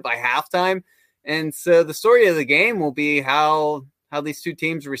away with it by halftime. And so the story of the game will be how these two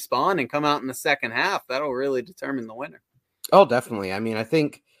teams respond and come out in the second half. That'll really determine the winner. Oh, definitely. I mean, I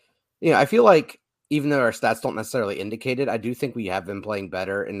think, I feel like even though our stats don't necessarily indicate it, I do think we have been playing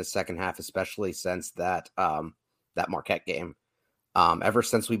better in the second half, especially since that Marquette game. Ever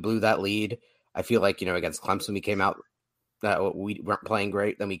since we blew that lead, I feel like, against Clemson, we came out we weren't playing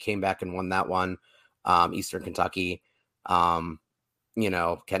great. Then we came back and won that one. Eastern Kentucky, Kent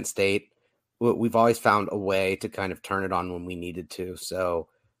State. We've always found a way to kind of turn it on when we needed to. So,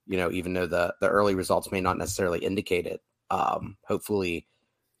 even though the early results may not necessarily indicate it, hopefully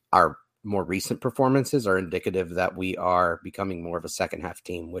our more recent performances are indicative that we are becoming more of a second half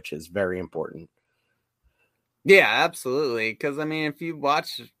team, which is very important. Yeah, absolutely. Because, if you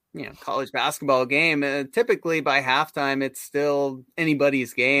watch college basketball game, typically by halftime, it's still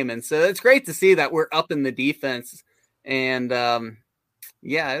anybody's game. And so it's great to see that we're up in the defense. And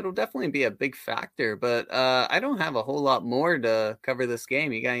it'll definitely be a big factor. But I don't have a whole lot more to cover this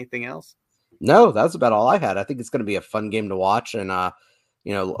game. You got anything else? No, that's about all I had. I think it's going to be a fun game to watch. And,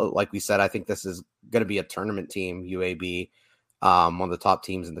 like we said, I think this is going to be a tournament team, UAB, one of the top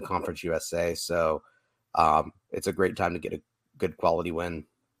teams in the Conference USA. So it's a great time to get a good quality win.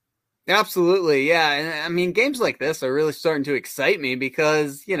 Absolutely. Yeah. And I mean, games like this are really starting to excite me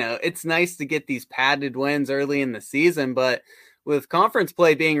because, it's nice to get these padded wins early in the season, but with conference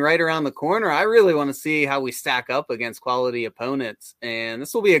play being right around the corner, I really want to see how we stack up against quality opponents. And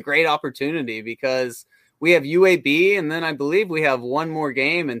this will be a great opportunity because we have UAB, and then I believe we have one more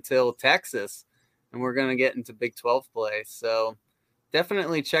game until Texas, and we're going to get into Big 12 play. So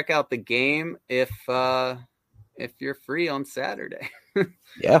definitely check out the game if you're free on Saturday.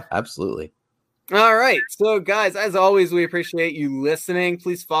 Yeah, absolutely. All right. So, guys, as always, we appreciate you listening.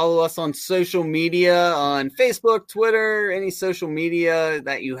 Please follow us on social media on Facebook, Twitter, any social media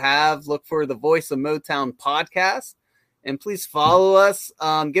that you have. Look for the Voice of Motown podcast. And please follow us.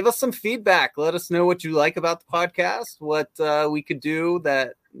 Give us some feedback. Let us know what you like about the podcast, what we could do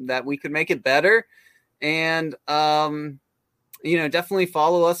that we could make it better. And, definitely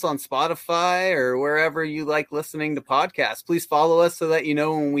follow us on Spotify or wherever you like listening to podcasts. Please follow us so that you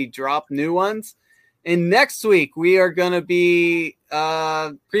know when we drop new ones. And next week, we are going to be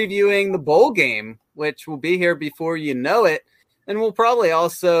previewing the bowl game, which will be here before you know it. And we'll probably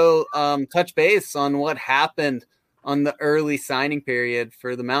also touch base on what happened on the early signing period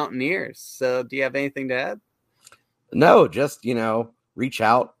for the Mountaineers. So do you have anything to add? No, just, reach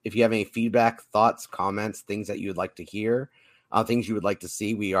out if you have any feedback, thoughts, comments, things that you would like to hear. Things you would like to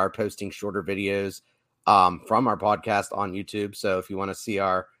see. We are posting shorter videos from our podcast on YouTube. So if you want to see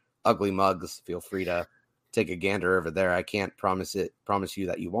our ugly mugs, feel free to take a gander over there. I can't promise you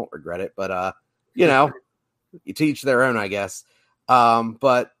that you won't regret it, but to each their own, I guess.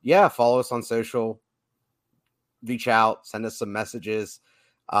 But yeah, follow us on social, reach out, send us some messages.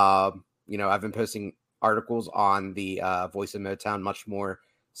 I've been posting articles on the Voice of Motown, much more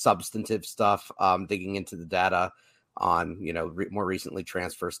substantive stuff, digging into the data on, more recently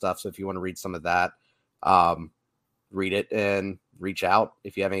transfer stuff. So if you want to read some of that, read it and reach out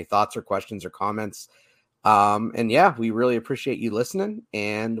if you have any thoughts or questions or comments. And yeah, we really appreciate you listening,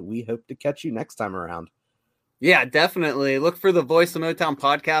 and we hope to catch you next time around. Yeah, definitely. Look for the Voice of Motown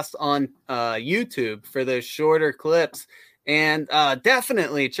podcast on YouTube for those shorter clips. And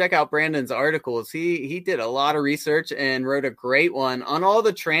definitely check out Brandon's articles. He did a lot of research and wrote a great one on all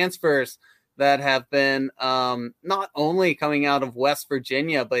the transfers that have been not only coming out of West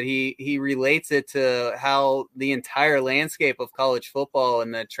Virginia, but he relates it to how the entire landscape of college football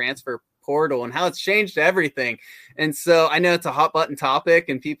and the transfer portal and how it's changed everything. And so I know it's a hot button topic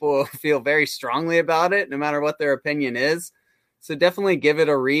and people feel very strongly about it, no matter what their opinion is. So definitely give it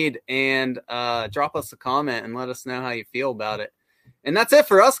a read and drop us a comment and let us know how you feel about it. And that's it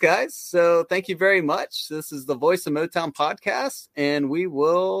for us, guys. So thank you very much. This is the Voice of Motown podcast, and we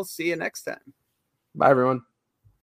will see you next time. Bye, everyone.